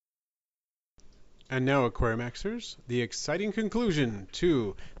And now, Aquarimaxers, the exciting conclusion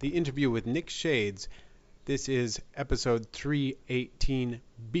to the interview with Nick Shades. This is episode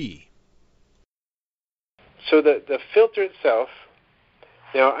 318B. So the filter itself,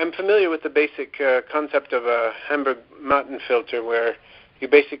 now I'm familiar with the basic concept of a Hamburg Matten filter, where you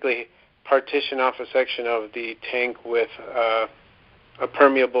basically partition off a section of the tank with a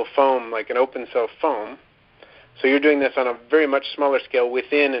permeable foam, like an open cell foam. So you're doing this on a very much smaller scale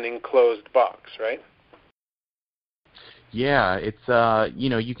within an enclosed box, right? Yeah, it's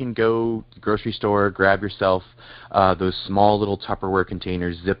you can go to the grocery store, grab yourself those small little Tupperware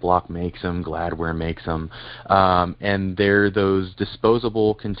containers. Ziploc makes them, Gladware makes them, and they're those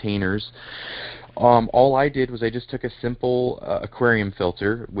disposable containers. All I did was I just took a simple aquarium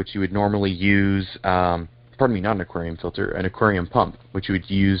filter, which you would normally use. Pardon me, not an aquarium filter, an aquarium pump, which you would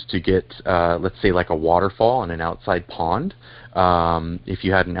use to get, let's say, like a waterfall in an outside pond. If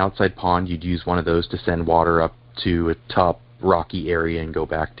you had an outside pond, you'd use one of those to send water up to a top rocky area and go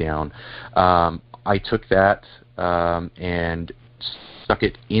back down. I took that and stuck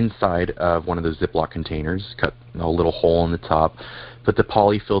it inside of one of those Ziploc containers, cut a little hole in the top, put the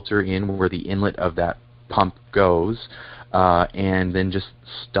poly filter in where the inlet of that pump goes, and then just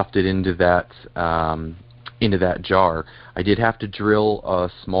stuffed it into that jar. I did have to drill a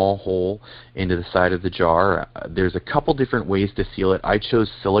small hole into the side of the jar. There's a couple different ways to seal it. I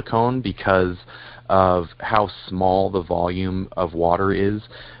chose silicone because of how small the volume of water is.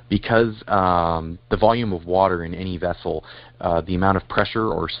 Because the volume of water in any vessel, the amount of pressure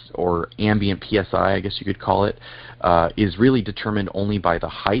or ambient PSI, I guess you could call it, is really determined only by the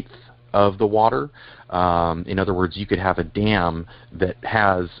height of the water. In other words, you could have a dam that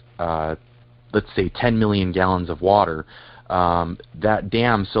has let's say 10 million gallons of water. That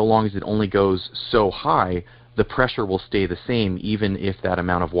dam, so long as it only goes so high, the pressure will stay the same even if that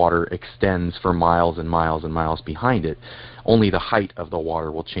amount of water extends for miles and miles and miles behind it. Only the height of the water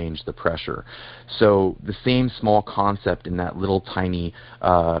will change the pressure. So the same small concept in that little tiny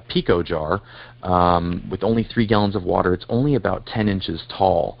Pico jar, with only 3 gallons of water, it's only about 10 inches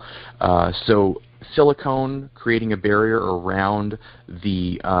tall. So silicone creating a barrier around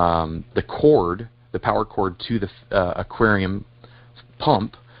the cord, the power cord to the aquarium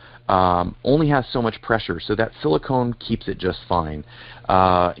pump, only has so much pressure, so that silicone keeps it just fine.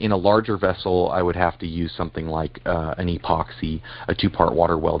 In a larger vessel, I would have to use something like an epoxy, a 2-part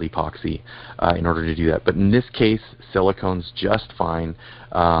water weld epoxy, in order to do that. But in this case, silicone's just fine.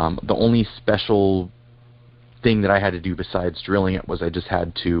 The only special thing that I had to do besides drilling it was I just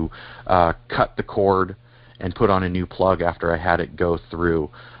had to cut the cord and put on a new plug after I had it go through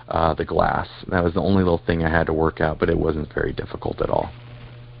the glass. That was the only little thing I had to work out, but it wasn't very difficult at all.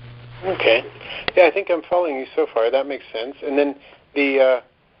 Okay. Yeah, I think I'm following you so far. That makes sense. And then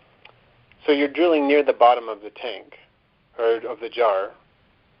so you're drilling near the bottom of the tank, or of the jar.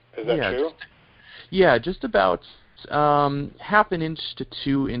 Is that true? Just about half an inch to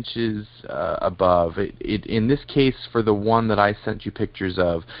 2 inches above. In this case, for the one that I sent you pictures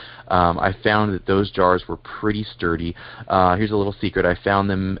of, I found that those jars were pretty sturdy. Here's a little secret. I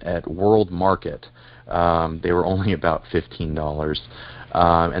found them at World Market. They were only about $15.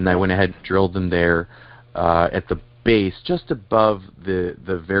 And I went ahead and drilled them there at the base, just above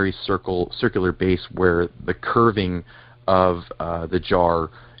the very circular base where the curving of the jar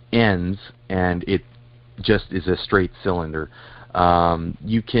ends, and it just is a straight cylinder.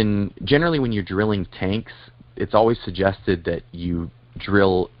 You can, generally when you're drilling tanks, it's always suggested that you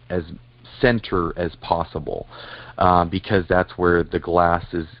drill as center as possible, because that's where the glass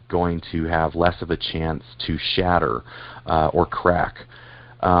is going to have less of a chance to shatter or crack.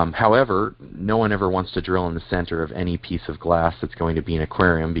 However, no one ever wants to drill in the center of any piece of glass that's going to be an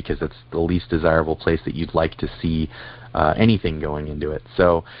aquarium, because that's the least desirable place that you'd like to see anything going into it.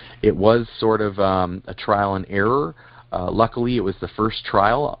 So it was sort of a trial and error. Luckily, it was the first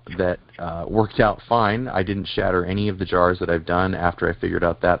trial that worked out fine. I didn't shatter any of the jars that I've done. After I figured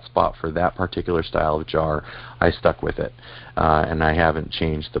out that spot for that particular style of jar, I stuck with it, and I haven't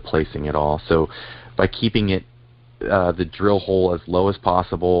changed the placing at all. So by keeping it the drill hole as low as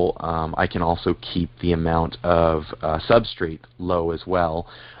possible, I can also keep the amount of substrate low as well,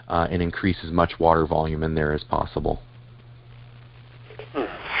 and increase as much water volume in there as possible.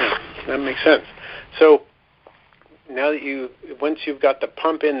 That makes sense. So now that once you've got the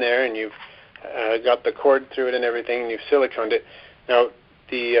pump in there and you've got the cord through it and everything, and you've siliconed it, now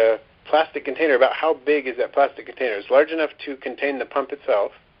the plastic container, about how big is that plastic container? It's large enough to contain the pump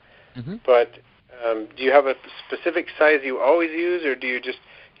itself, but do you have a specific size you always use, or do you just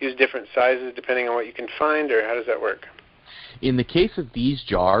use different sizes depending on what you can find, or how does that work? In the case of these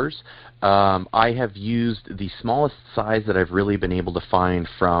jars, I have used the smallest size that I've really been able to find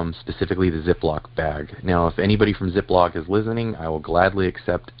from specifically the Ziploc bag. Now, if anybody from Ziploc is listening, I will gladly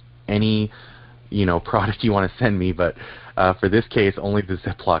accept any product you want to send me, but for this case, only the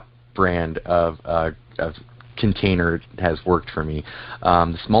Ziploc brand of container has worked for me.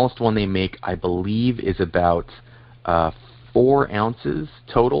 The smallest one they make, I believe, is about 4 ounces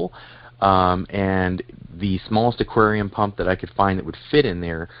total, and the smallest aquarium pump that I could find that would fit in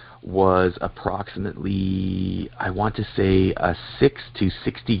there was approximately, I want to say, a 6 to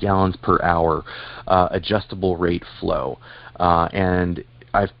 60 gallons per hour adjustable rate flow. And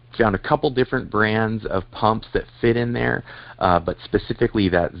I've found a couple different brands of pumps that fit in there, but specifically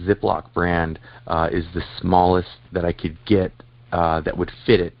that Ziploc brand is the smallest that I could get that would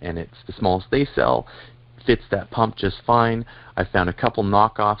fit it, and it's the smallest they sell. Fits that pump just fine. I found a couple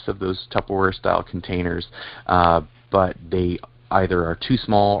knockoffs of those Tupperware-style containers, but they either are too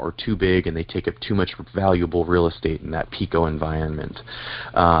small or too big, and they take up too much valuable real estate in that Pico environment.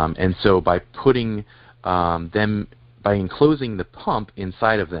 And so by putting by enclosing the pump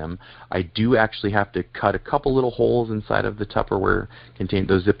inside of them, I do actually have to cut a couple little holes inside of the Tupperware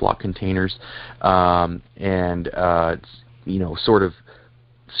those Ziploc containers, and sort of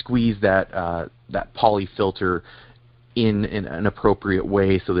squeeze that poly filter in an appropriate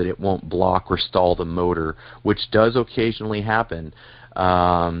way so that it won't block or stall the motor, which does occasionally happen.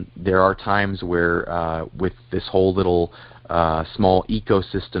 There are times where with this whole little small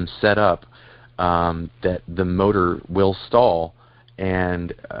ecosystem set up, that the motor will stall,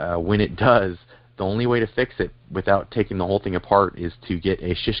 and when it does, the only way to fix it without taking the whole thing apart is to get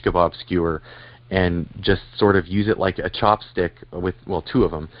a shish kebab skewer and just sort of use it like a chopstick with, 2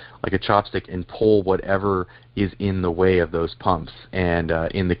 of them, like a chopstick, and pull whatever is in the way of those pumps. And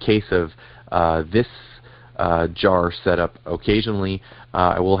in the case of this jar setup, occasionally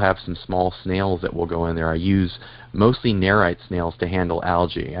I will have some small snails that will go in there. I use mostly Nerite snails to handle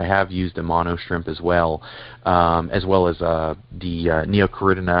algae. I have used a mono shrimp as well as the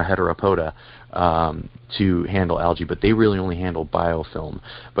Neocorytona heteropoda to handle algae, but they really only handle biofilm.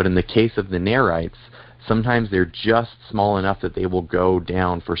 But in the case of the Nerites, sometimes they're just small enough that they will go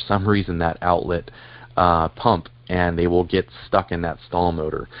down for some reason that outlet pump, and they will get stuck in that stall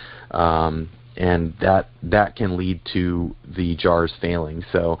motor. And that can lead to the jars failing.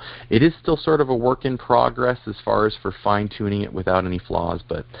 So it is still sort of a work in progress as far as for fine-tuning it without any flaws,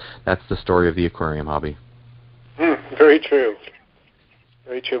 but that's the story of the aquarium hobby. Very true.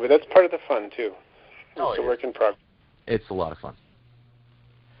 Very true, but that's part of the fun, too. It's a work in progress. It's a lot of fun.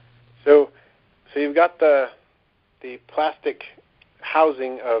 So you've got the plastic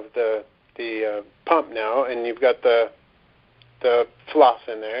housing of the pump now, and you've got the floss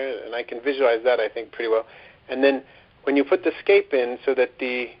in there, and I can visualize that, I think, pretty well. And then when you put the scape in so that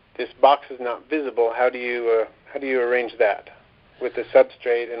this box is not visible, how do you arrange that with the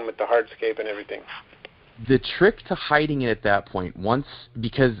substrate and with the hardscape and everything? The trick to hiding it at that point,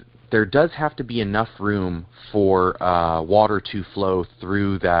 because there does have to be enough room for water to flow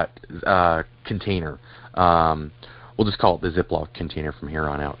through that container. We'll just call it the Ziploc container from here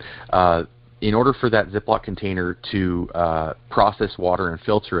on out. In order for that Ziploc container to process water and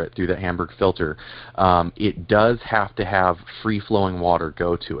filter it through that Hamburg filter, it does have to have free-flowing water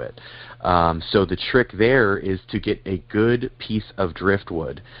go to it. So the trick there is to get a good piece of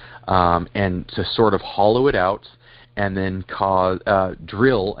driftwood and to sort of hollow it out, and then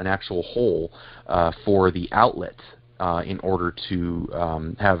drill an actual hole for the outlet in order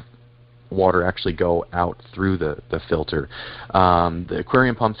to have water actually go out through the filter. The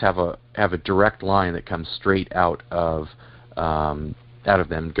aquarium pumps have a direct line that comes straight out of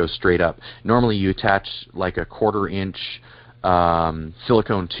them, goes straight up. Normally you attach like a 1/4-inch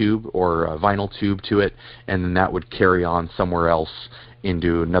silicone tube or a vinyl tube to it, and then that would carry on somewhere else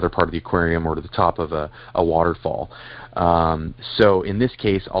into another part of the aquarium or to the top of a waterfall. So in this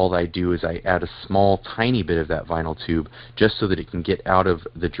case, all I do is I add a small, tiny bit of that vinyl tube just so that it can get out of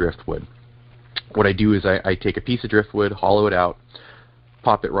the driftwood. What I do is I take a piece of driftwood, hollow it out,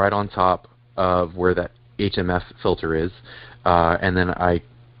 pop it right on top of where that HMF filter is, and then I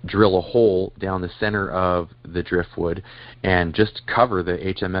drill a hole down the center of the driftwood and just cover the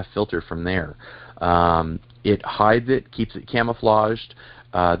HMF filter from there. It hides it, keeps it camouflaged.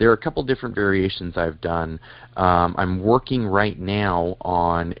 There are a couple different variations I've done. I'm working right now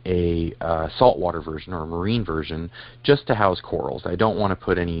on a saltwater version or a marine version just to house corals. I don't want to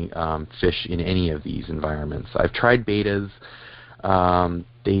put any fish in any of these environments. I've tried betas.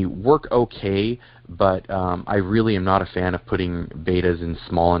 They work okay, but I really am not a fan of putting betas in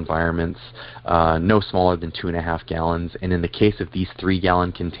small environments, no smaller than 2.5 gallons. And in the case of these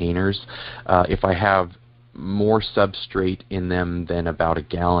 3-gallon containers, if I have more substrate in them than about a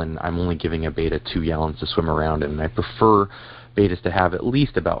gallon, I'm only giving a beta 2 gallons to swim around in, and I prefer betas to have at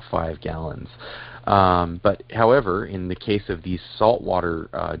least about 5 gallons. But however, in the case of these saltwater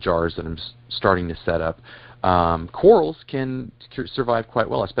jars that I'm starting to set up, corals can survive quite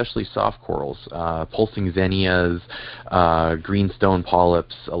well, especially soft corals. Pulsing xenias, greenstone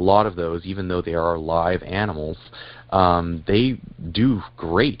polyps, a lot of those, even though they are live animals, they do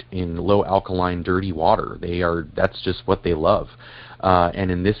great in low alkaline, dirty water. That's just what they love.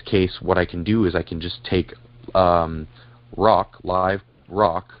 And in this case, what I can do is I can just take live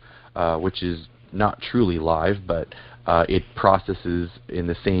rock, which is not truly live, but it processes in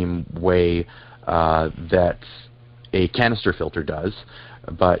the same way that a canister filter does,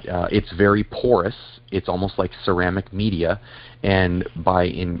 but it's very porous. It's almost like ceramic media, and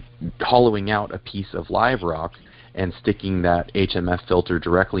by hollowing out a piece of live rock and sticking that HMF filter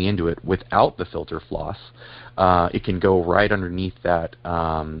directly into it without the filter floss, it can go right underneath that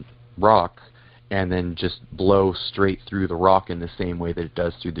rock and then just blow straight through the rock in the same way that it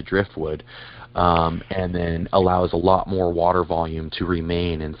does through the driftwood, and then allows a lot more water volume to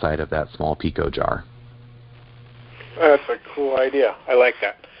remain inside of that small Pico jar. That's a cool idea. I like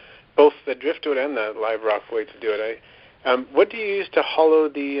that. Both the driftwood and the live rock way to do it. What do you use to hollow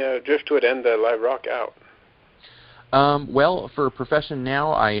the driftwood and the live rock out? Well, for a profession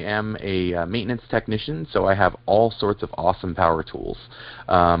now, I am a maintenance technician, so I have all sorts of awesome power tools.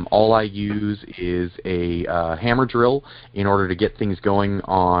 All I use is a hammer drill in order to get things going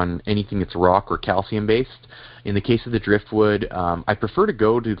on anything that's rock or calcium-based. In the case of the driftwood, I prefer to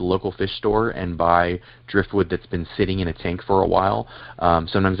go to the local fish store and buy driftwood that's been sitting in a tank for a while.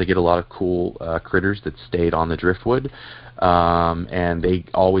 Sometimes I get a lot of cool critters that stayed on the driftwood, and they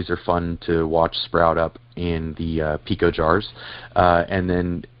always are fun to watch sprout up in the Pico jars. And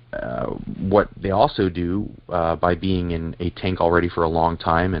then what they also do, by being in a tank already for a long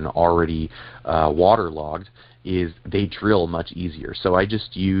time and already waterlogged, is they drill much easier. So I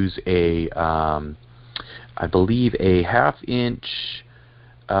just use I believe a 1/2-inch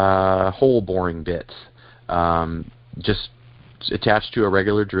hole boring bit, just attached to a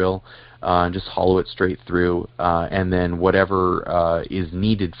regular drill, and just hollow it straight through, and then whatever is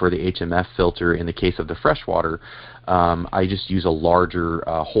needed for the HMF filter in the case of the freshwater, I just use a larger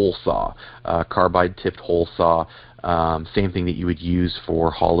hole saw, carbide-tipped hole saw, same thing that you would use for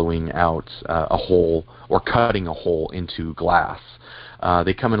hollowing out a hole or cutting a hole into glass.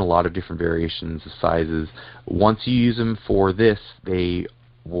 They come in a lot of different variations of sizes. Once you use them for this, they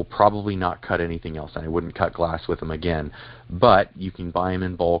will probably not cut anything else, and I wouldn't cut glass with them again. But you can buy them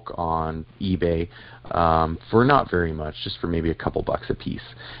in bulk on eBay for not very much, just for maybe a couple bucks a piece.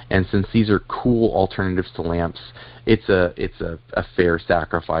 And since these are cool alternatives to lamps, it's a fair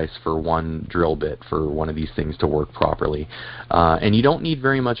sacrifice for one drill bit for one of these things to work properly. And you don't need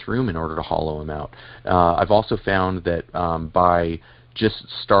very much room in order to hollow them out. I've also found that by just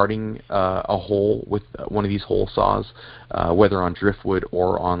starting a hole with one of these hole saws, whether on driftwood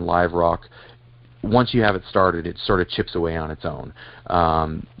or on live rock, once you have it started, it sort of chips away on its own.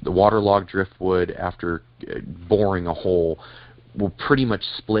 The waterlogged driftwood, after boring a hole, will pretty much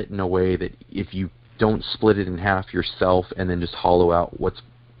split in a way that if you don't split it in half yourself and then just hollow out what's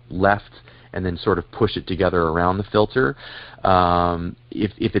left and then sort of push it together around the filter,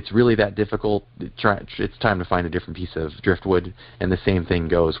 if it's really that difficult, it's time to find a different piece of driftwood, and the same thing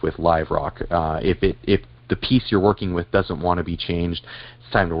goes with live rock. If the piece you're working with doesn't want to be changed,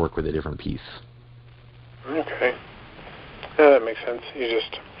 it's time to work with a different piece. Okay. Yeah, that makes sense. You're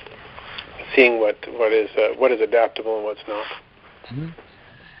just seeing what is adaptable and what's not. Mm-hmm.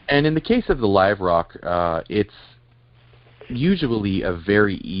 And in the case of the live rock, it's usually a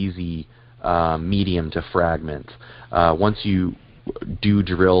very easy medium to fragment. Once you do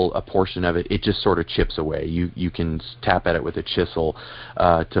drill a portion of it, it just sort of chips away. You can tap at it with a chisel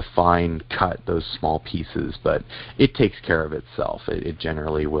to fine cut those small pieces, but it takes care of itself. It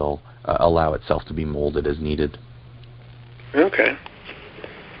generally will allow itself to be molded as needed. Okay.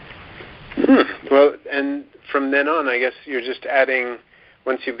 Well, and from then on, I guess you're just adding,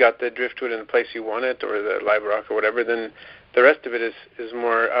 once you've got the driftwood in the place you want it, or the live rock or whatever, then the rest of it is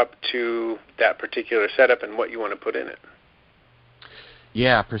more up to that particular setup and what you want to put in it.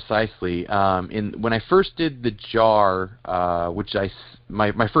 Yeah, precisely. When I first did the jar,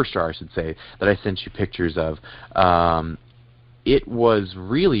 my first jar, I should say, that I sent you pictures of, it was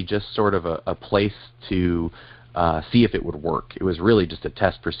really just sort of a place to see if it would work. It was really just a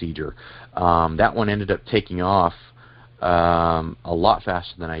test procedure. That one ended up taking off a lot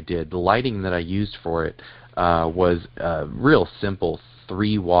faster than I did. The lighting that I used for it was a real simple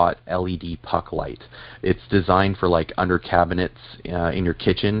 3-watt LED puck light. It's designed for like under cabinets in your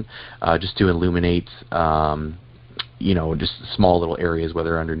kitchen, just to illuminate just small little areas,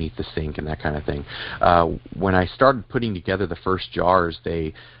 whether underneath the sink and that kind of thing. When I started putting together the first jars,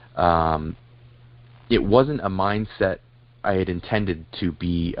 it wasn't a mindset I had intended to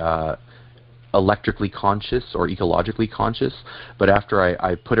be electrically conscious or ecologically conscious, but after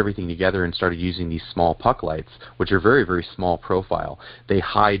I put everything together and started using these small puck lights, which are very, very small profile, they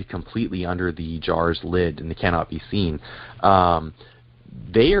hide completely under the jar's lid and they cannot be seen.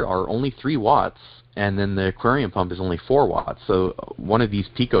 They are only 3 watts, and then the aquarium pump is only 4 watts. So one of these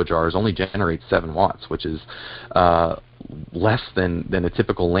Pico jars only generates 7 watts, which is less than a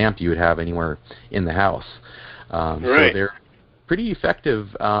typical lamp you would have anywhere in the house. Right. So they're pretty effective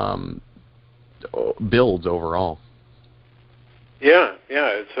builds overall. Yeah.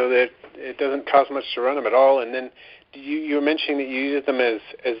 So that it doesn't cost much to run them at all. And then you were mentioning that you use them as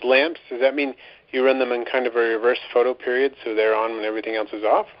lamps. Does that mean you run them in kind of a reverse photo period, so they're on when everything else is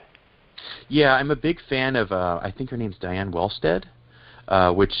off? Yeah, I'm a big fan of, I think her name's Diane Wellstead,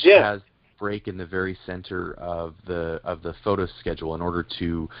 which has break in the very center of the photo schedule in order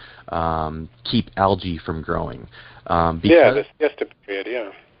to keep algae from growing. The siesta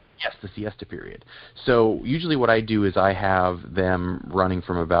period, Yes, the siesta period. So usually what I do is I have them running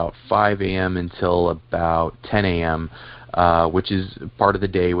from about 5 a.m. until about 10 a.m., which is part of the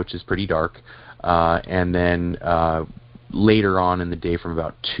day, which is pretty dark, and then later on in the day from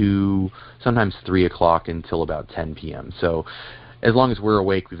about 2, sometimes 3 o'clock until about 10 p.m. So as long as we're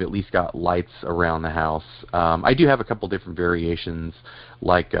awake, we've at least got lights around the house. I do have a couple different variations,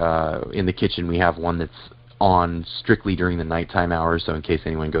 like in the kitchen we have one that's on strictly during the nighttime hours, so in case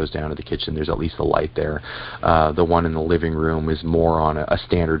anyone goes down to the kitchen, there's at least a light there. The one in the living room is more on a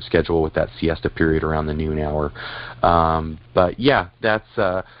standard schedule with that siesta period around the noon hour. But yeah, that's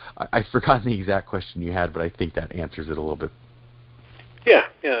I've forgotten the exact question you had, but I think that answers it a little bit. Yeah,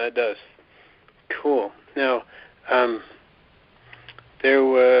 that does. Cool. Now, there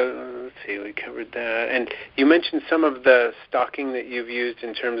was, let's see, we covered that. And you mentioned some of the stocking that you've used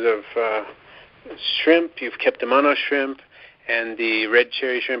in terms of shrimp. You've kept the mono shrimp and the red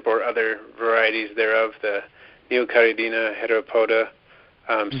cherry shrimp or other varieties thereof, the Neocaridina heteropoda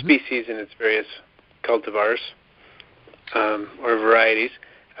species in its various cultivars or varieties.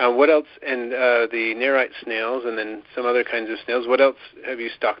 What else? And the Nerite snails and then some other kinds of snails. What else have you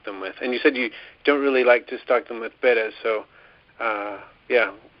stocked them with? And you said you don't really like to stock them with bettas, so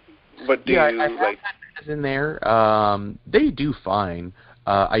what do you like? Bettas in there. They do fine.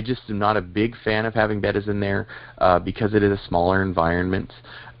 I just am not a big fan of having bettas in there because it is a smaller environment.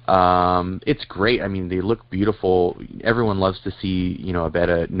 It's great. I mean, they look beautiful. Everyone loves to see, a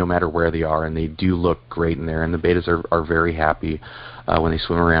betta no matter where they are, and they do look great in there. And the bettas are very happy when they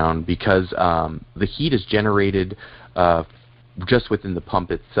swim around because the heat is generated just within the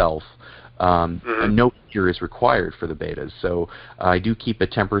pump itself. No heater is required for the bettas, so I do keep a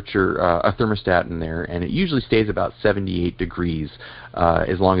temperature, a thermostat in there, and it usually stays about 78 degrees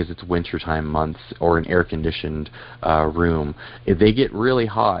as long as it's wintertime months or an air-conditioned room. If they get really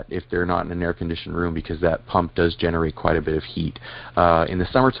hot if they're not in an air-conditioned room because that pump does generate quite a bit of heat. In the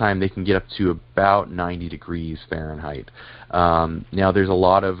summertime, they can get up to about 90 degrees Fahrenheit. Now, there's a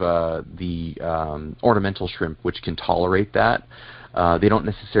lot of the ornamental shrimp which can tolerate that. They don't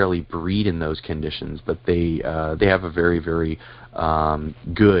necessarily breed in those conditions, but they have a very, very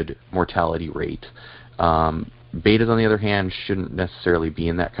good mortality rate. Bettas, on the other hand, shouldn't necessarily be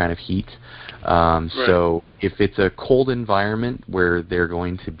in that kind of heat. So if it's a cold environment where they're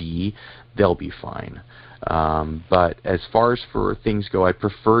going to be, they'll be fine. But as far as for things go, I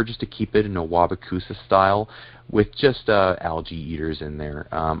prefer just to keep it in a Wabakusa style with just algae eaters in there.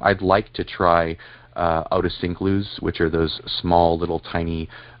 I'd like to try Otocinclus, which are those small, little, tiny.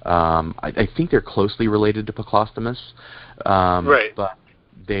 I think they're closely related to Poclostomus, but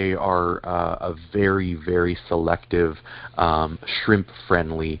they are a very, very selective,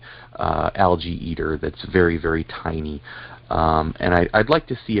 shrimp-friendly algae eater that's very, very tiny. And I'd like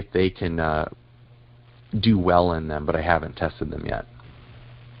to see if they can do well in them, but I haven't tested them yet.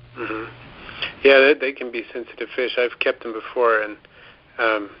 Mm-hmm. Yeah, they can be sensitive fish. I've kept them before, and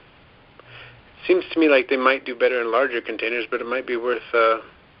seems to me like they might do better in larger containers, but it might be worth a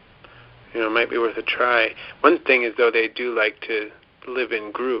try. One thing is, though, they do like to live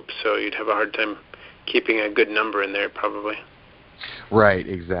in groups, so you'd have a hard time keeping a good number in there, probably. Right,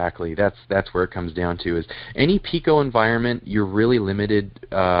 exactly. That's where it comes down to. Is any pico environment, you're really limited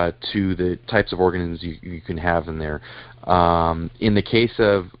to the types of organisms you can have in there. In the case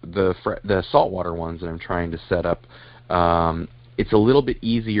of the saltwater ones that I'm trying to set up, it's a little bit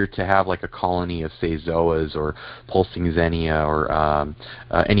easier to have like a colony of, say, zoas or pulsing xenia or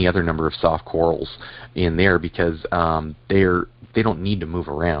any other number of soft corals in there, because they don't need to move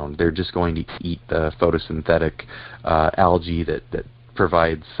around. They're just going to eat the photosynthetic algae that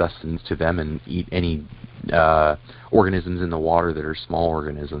provides sustenance to them and eat any organisms in the water that are small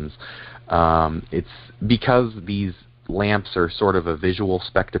organisms. It's because these lamps are sort of a visual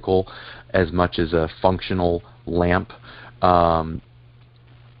spectacle as much as a functional lamp. By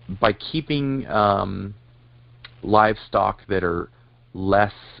keeping livestock that are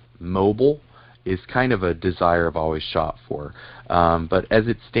less mobile is kind of a desire I've always shot for. But as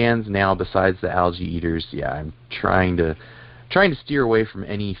it stands now, besides the algae eaters, yeah, I'm trying to steer away from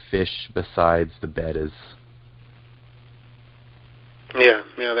any fish besides the bettas. Yeah,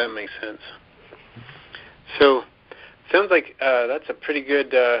 that makes sense. So, sounds like that's a pretty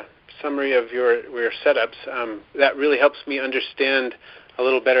good summary of your setups. That really helps me understand a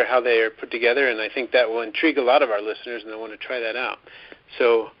little better how they are put together, and I think that will intrigue a lot of our listeners, and I want to try that out.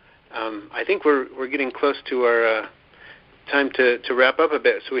 So, I think we're getting close to our time to wrap up a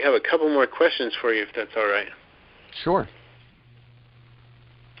bit. So we have a couple more questions for you, if that's all right. Sure.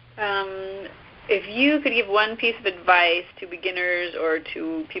 If you could give one piece of advice to beginners or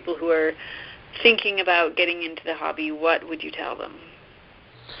to people who are thinking about getting into the hobby, what would you tell them?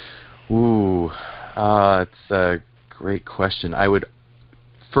 Ooh, it's a great question.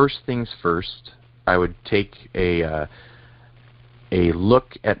 First things first, I would take a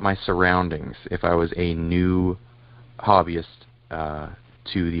look at my surroundings if I was a new hobbyist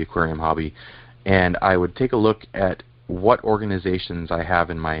to the aquarium hobby, and I would take a look at what organizations I have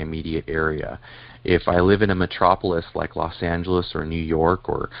in my immediate area. If I live in a metropolis like Los Angeles or New York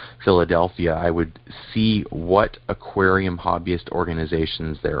or Philadelphia, I would see what aquarium hobbyist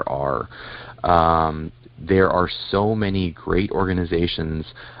organizations there are. There are so many great organizations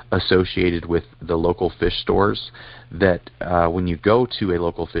associated with the local fish stores that when you go to a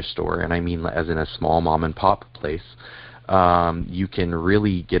local fish store, and I mean as in a small mom and pop place, you can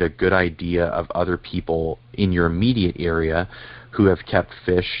really get a good idea of other people in your immediate area who have kept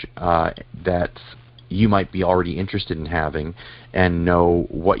fish that you might be already interested in having, and know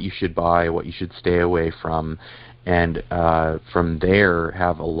what you should buy, what you should stay away from, and from there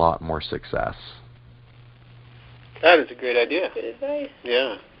have a lot more success. That is a great idea. Good advice.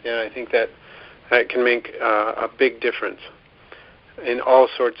 Yeah, I think that can make a big difference in all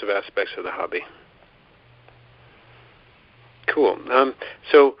sorts of aspects of the hobby. Cool.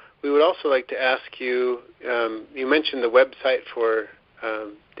 So we would also like to ask you, you mentioned the website for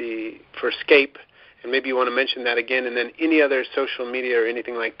Scape, and maybe you want to mention that again, and then any other social media or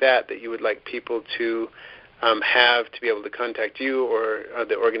anything like that you would like people to have to be able to contact you or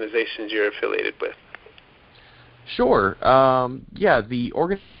the organizations you're affiliated with. Sure. The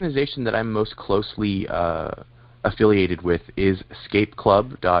organization that I'm most closely affiliated with is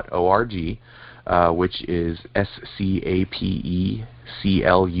scapeclub.org, which is SCAPECLUB.org,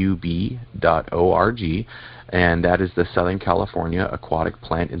 and that is the Southern California Aquatic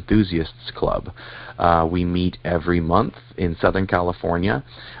Plant Enthusiasts Club. We meet every month in Southern California,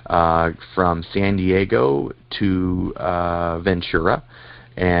 from San Diego to Ventura,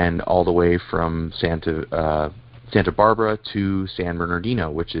 and all the way from Santa Barbara to San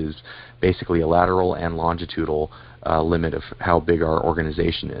Bernardino, which is basically a lateral and longitudinal limit of how big our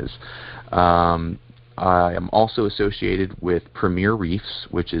organization is. I am also associated with Premier Reefs,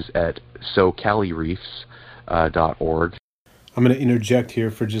 which is at SoCaliReefs.org. I'm going to interject here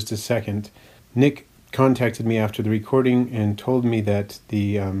for just a second. Nick contacted me after the recording and told me that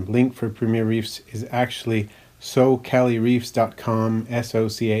the link for Premier Reefs is actually SoCaliReefs.com,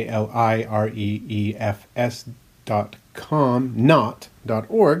 SoCaliReefs.com, not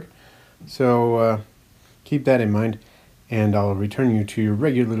 .org. So keep that in mind, and I'll return you to your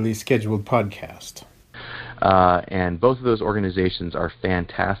regularly scheduled podcast. And both of those organizations are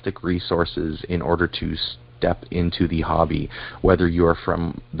fantastic resources in order to step into the hobby, whether you are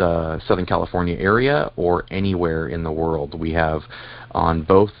from the Southern California area or anywhere in the world. We have on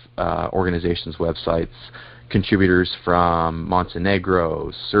both organizations' websites contributors from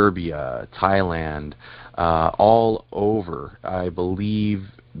Montenegro, Serbia, Thailand, all over. I believe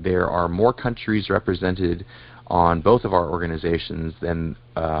there are more countries represented on both of our organizations than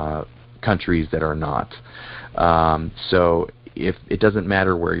countries that are not. So if it doesn't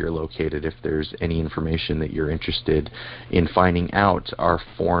matter where you're located, if there's any information that you're interested in finding out, our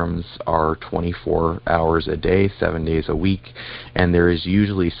forums are 24 hours a day, 7 days a week, and there is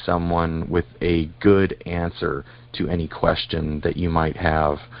usually someone with a good answer to any question that you might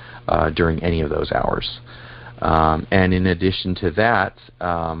have during any of those hours. And in addition to that,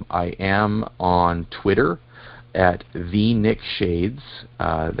 I am on Twitter at the Nick Shades.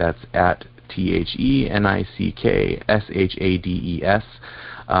 That's at TheNickShades.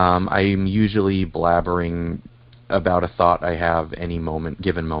 I'm usually blabbering about a thought I have any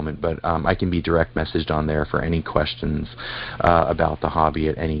given moment, but I can be direct messaged on there for any questions about the hobby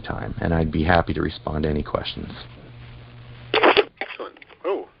at any time, and I'd be happy to respond to any questions. Excellent.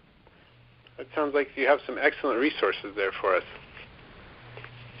 Oh, that sounds like you have some excellent resources there for us.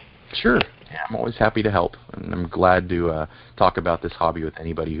 Sure. Yeah, I'm always happy to help, and I'm glad to talk about this hobby with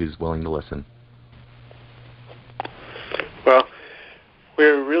anybody who's willing to listen. Well,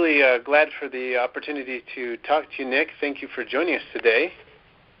 we're really glad for the opportunity to talk to you, Nick. Thank you for joining us today.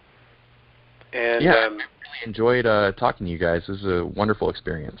 And yeah, I really enjoyed talking to you guys. This is a wonderful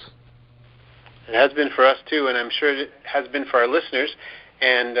experience. It has been for us, too, and I'm sure it has been for our listeners.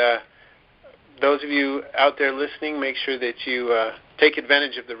 And those of you out there listening, make sure that you take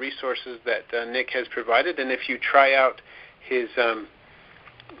advantage of the resources that Nick has provided. And if you try out his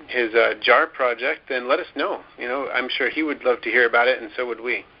jar project, then let us know. You know, I'm sure he would love to hear about it, and so would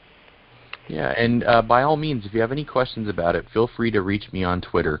we. Yeah, and by all means, if you have any questions about it, feel free to reach me on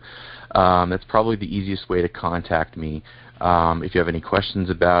Twitter. That's probably the easiest way to contact me. If you have any questions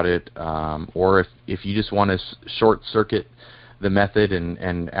about it, or if you just want to short-circuit the method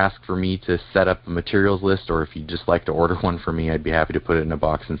and ask for me to set up a materials list, or if you'd just like to order one for me, I'd be happy to put it in a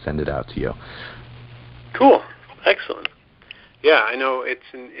box and send it out to you. Cool. Excellent. Yeah, I know it's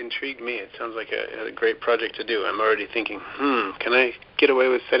intrigued me. It sounds like a great project to do. I'm already thinking, can I get away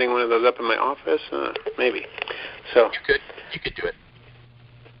with setting one of those up in my office? Maybe. So You could do it.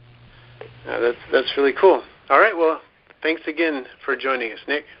 That's really cool. All right, well, thanks again for joining us,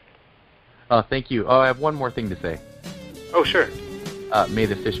 Nick. Thank you. Oh, I have one more thing to say. Oh, sure. May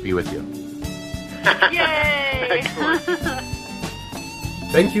the fish be with you. Yay! Excellent.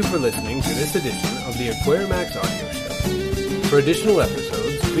 Thank you for listening to this edition of the Aquarimax audio show. For additional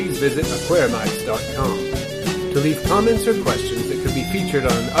episodes, please visit aquarimax.com. To leave comments or questions that could be featured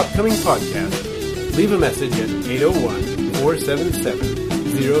on an upcoming podcast, leave a message at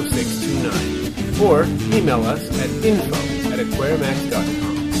 801-477-0629 or email us at info@aquarimax.com.